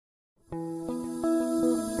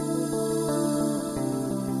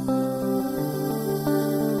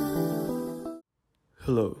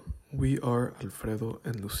Hello, we are Alfredo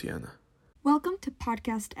and Luciana. Welcome to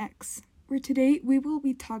Podcast X, where today we will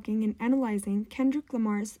be talking and analyzing Kendrick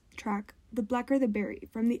Lamar's track, The Blacker the Berry,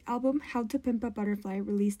 from the album How to Pimp a Butterfly,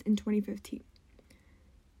 released in 2015.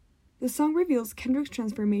 The song reveals Kendrick's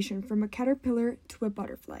transformation from a caterpillar to a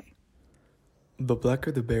butterfly. The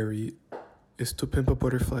Blacker the Berry is To Pimp a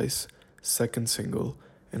Butterfly's second single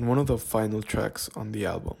and one of the final tracks on the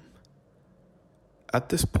album. At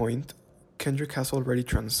this point, Kendrick has already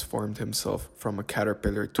transformed himself from a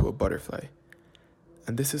caterpillar to a butterfly.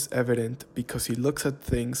 And this is evident because he looks at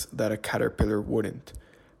things that a caterpillar wouldn't.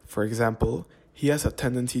 For example, he has a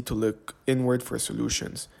tendency to look inward for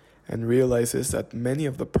solutions and realizes that many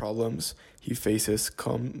of the problems he faces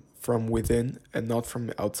come from within and not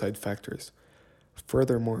from outside factors.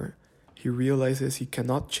 Furthermore, he realizes he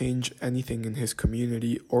cannot change anything in his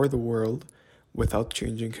community or the world without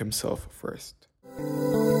changing himself first.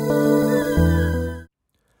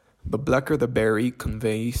 The Blacker the Berry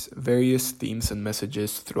conveys various themes and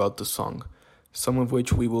messages throughout the song, some of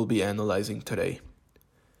which we will be analyzing today.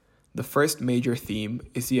 The first major theme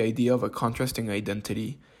is the idea of a contrasting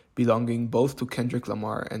identity belonging both to Kendrick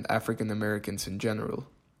Lamar and African Americans in general.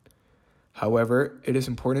 However, it is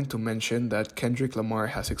important to mention that Kendrick Lamar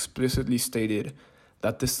has explicitly stated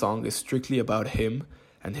that this song is strictly about him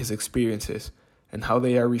and his experiences, and how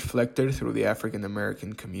they are reflected through the African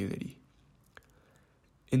American community.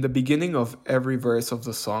 In the beginning of every verse of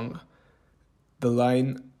the song, the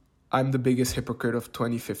line, "I'm the biggest hypocrite of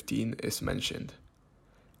 2015" is mentioned.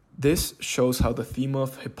 This shows how the theme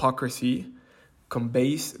of hypocrisy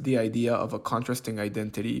conveys the idea of a contrasting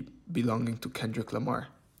identity belonging to Kendrick Lamar.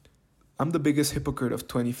 "I'm the biggest hypocrite of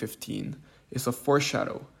 2015" is a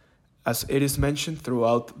foreshadow, as it is mentioned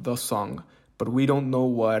throughout the song, but we don't know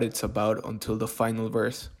what it's about until the final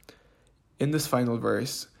verse. In the final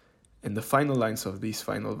lines of this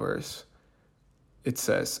final verse, it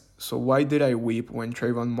says, "So why did I weep when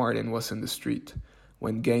Trayvon Martin was in the street?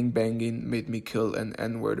 When gang banging made me kill an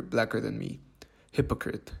N-word blacker than me?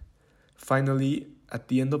 Hypocrite." Finally, at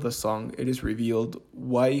the end of the song, it is revealed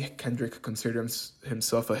why Kendrick considers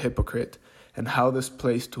himself a hypocrite and how this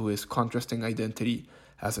plays to his contrasting identity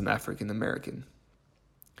as an African American.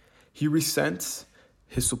 He resents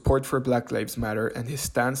his support for Black Lives Matter and his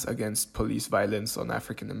stance against police violence on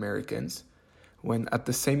African Americans, when at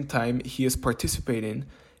the same time he is participating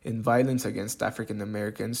in violence against African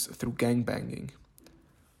Americans through gangbanging.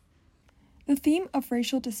 The theme of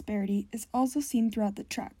racial disparity is also seen throughout the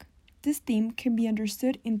track. This theme can be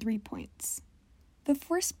understood in 3 points. The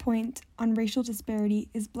first point on racial disparity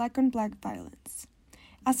is black-on-black violence.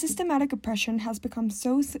 As systematic oppression has become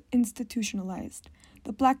so institutionalized,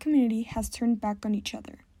 the Black community has turned back on each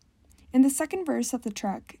other. In the second verse of the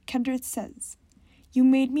track, Kendrick says, "You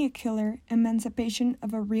made me a killer, emancipation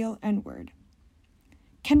of a real N-word."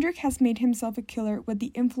 Kendrick has made himself a killer with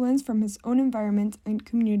the influence from his own environment and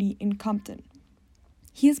community in Compton.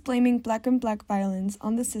 He is blaming black-on-black violence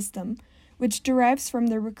on the system, which derives from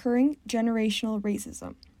the recurring generational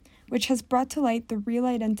racism, which has brought to light the real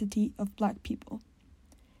identity of Black people.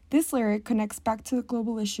 This lyric connects back to the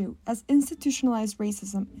global issue, as institutionalized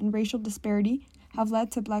racism and racial disparity have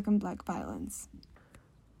led to black-on-black violence.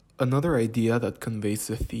 Another idea that conveys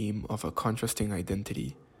the theme of a contrasting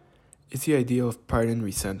identity is the idea of pride and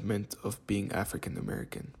resentment of being African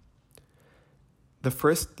American. The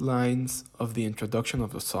first lines of the introduction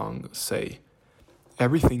of the song say,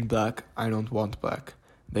 "Everything black, I don't want black.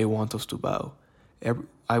 They want us to bow.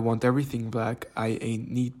 I want everything black, I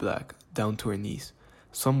ain't need black, down to her knees.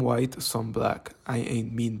 Some white, some black, I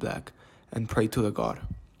ain't mean black, and pray to the God."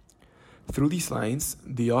 Through these lines,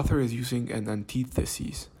 the author is using an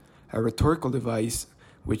antithesis, a rhetorical device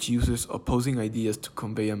which uses opposing ideas to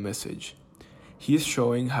convey a message. He is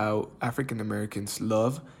showing how African Americans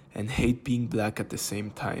love and hate being black at the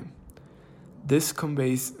same time. This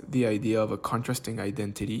conveys the idea of a contrasting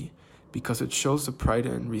identity because it shows the pride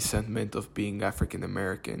and resentment of being African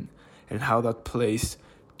American and how that plays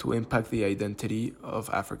to impact the identity of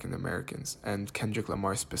African Americans, and Kendrick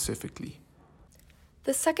Lamar specifically.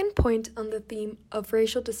 The second point on the theme of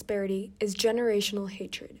racial disparity is generational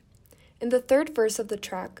hatred. In the third verse of the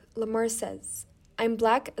track, Lamar says, "I'm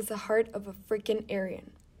black as the heart of a freaking Aryan."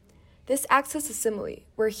 This acts as a simile,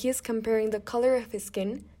 where he is comparing the color of his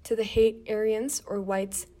skin to the hate Aryans or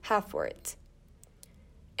whites have for it.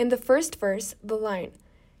 In the first verse, the line,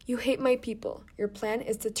 "You hate my people, your plan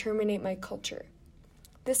is to terminate my culture."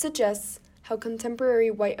 This suggests how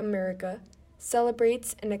contemporary white America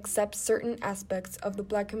celebrates and accepts certain aspects of the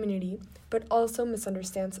Black community, but also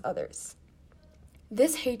misunderstands others.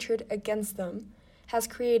 This hatred against them has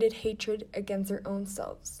created hatred against their own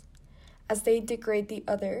selves. As they degrade the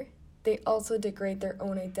other, they also degrade their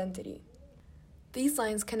own identity. These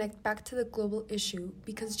lines connect back to the global issue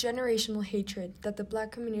because generational hatred that the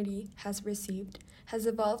Black community has received has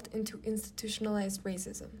evolved into institutionalized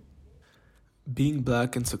racism. Being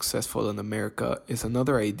Black and successful in America is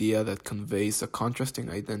another idea that conveys the contrasting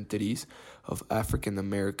identities of African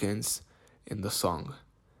Americans in the song.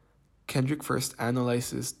 Kendrick first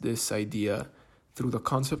analyzes this idea through the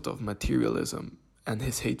concept of materialism and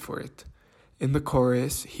his hate for it. In the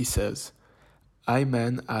chorus, he says, "I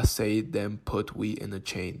man, I say them put we in a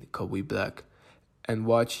chain, 'cause we Black, and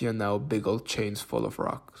watch ya now big old chains full of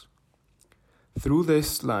rocks." Through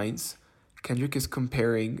these lines, Kendrick is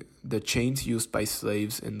comparing the chains used by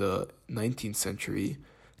slaves in the 19th century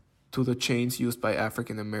to the chains used by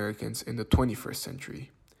African Americans in the 21st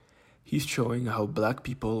century. He's showing how Black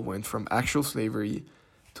people went from actual slavery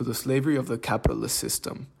to the slavery of the capitalist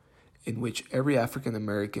system, in which every African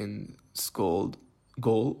American's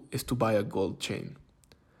goal is to buy a gold chain.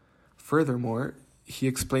 Furthermore, he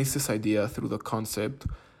explains this idea through the concept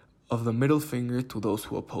of the middle finger to those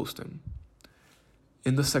who opposed him.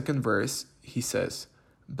 In the second verse, he says,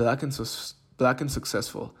 Black and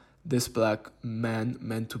successful, this Black man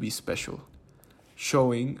meant to be special,"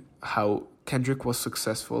 showing how Kendrick was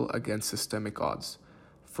successful against systemic odds.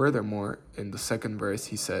 Furthermore, in the second verse,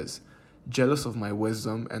 he says, "Jealous of my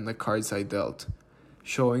wisdom and the cards I dealt,"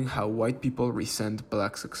 showing how white people resent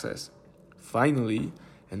Black success. Finally,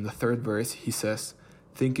 in the third verse, he says,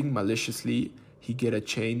 "Thinking maliciously, he get a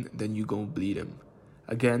chain, then you gon' bleed him."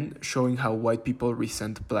 Again, showing how white people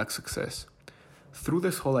resent Black success. Through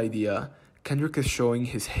this whole idea, Kendrick is showing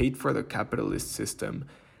his hate for the capitalist system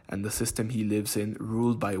and the system he lives in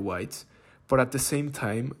ruled by whites, but at the same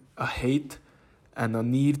time, a hate and a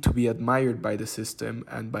need to be admired by the system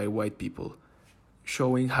and by white people,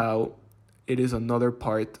 showing how it is another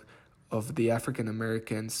part of the African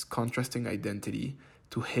Americans' contrasting identity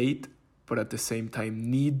to hate, but at the same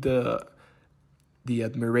time need the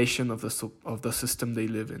admiration of the system they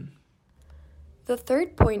live in. The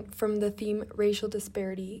third point from the theme racial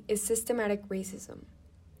disparity is systematic racism.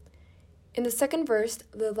 In the second verse,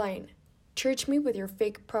 the line, "Church me with your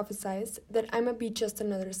fake prophesies that I'ma be just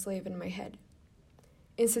another slave in my head."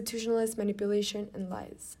 Institutionalized manipulation and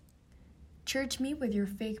lies. "Church me with your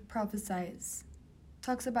fake prophesies"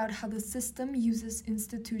 talks about how the system uses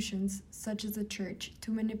institutions such as the church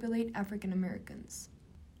to manipulate African Americans.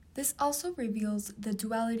 This also reveals the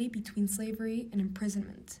duality between slavery and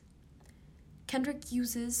imprisonment. Kendrick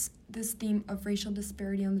uses this theme of racial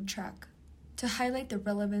disparity on the track to highlight the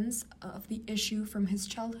relevance of the issue from his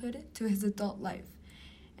childhood to his adult life,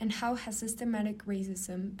 and how has systematic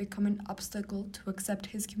racism become an obstacle to accept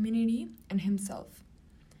his community and himself.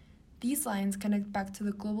 These lines connect back to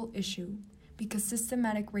the global issue because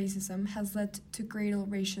systematic racism has led to greater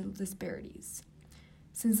racial disparities,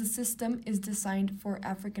 since the system is designed for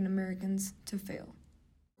African Americans to fail.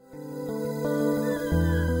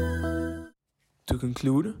 To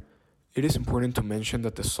conclude, it is important to mention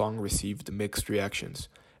that the song received mixed reactions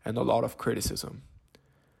and a lot of criticism.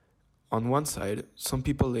 On one side, some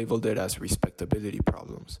people labeled it as respectability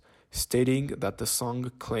problems, stating that the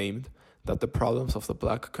song claimed that the problems of the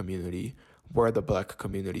Black community were the Black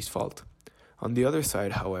community's fault. On the other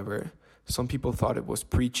side, however, some people thought it was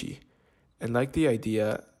preachy and liked the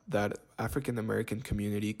idea that African American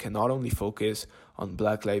community can not only focus on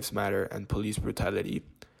Black Lives Matter and police brutality,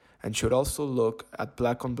 and should also look at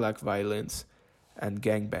Black-on-Black violence and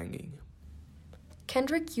gangbanging.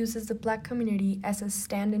 Kendrick uses the Black community as a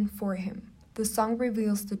stand-in for him. The song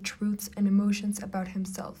reveals the truths and emotions about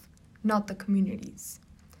himself, not the communities.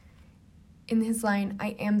 In his line, "I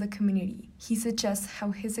am the community," he suggests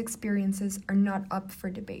how his experiences are not up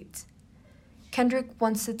for debate. Kendrick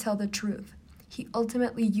wants to tell the truth. He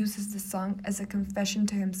ultimately uses the song as a confession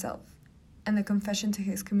to himself, and a confession to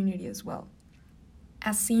his community as well.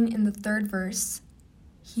 As seen in the third verse,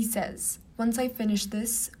 he says, "Once I finish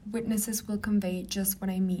this, witnesses will convey just what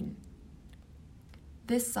I mean."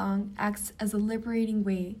 This song acts as a liberating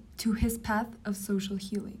way to his path of social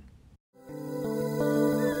healing.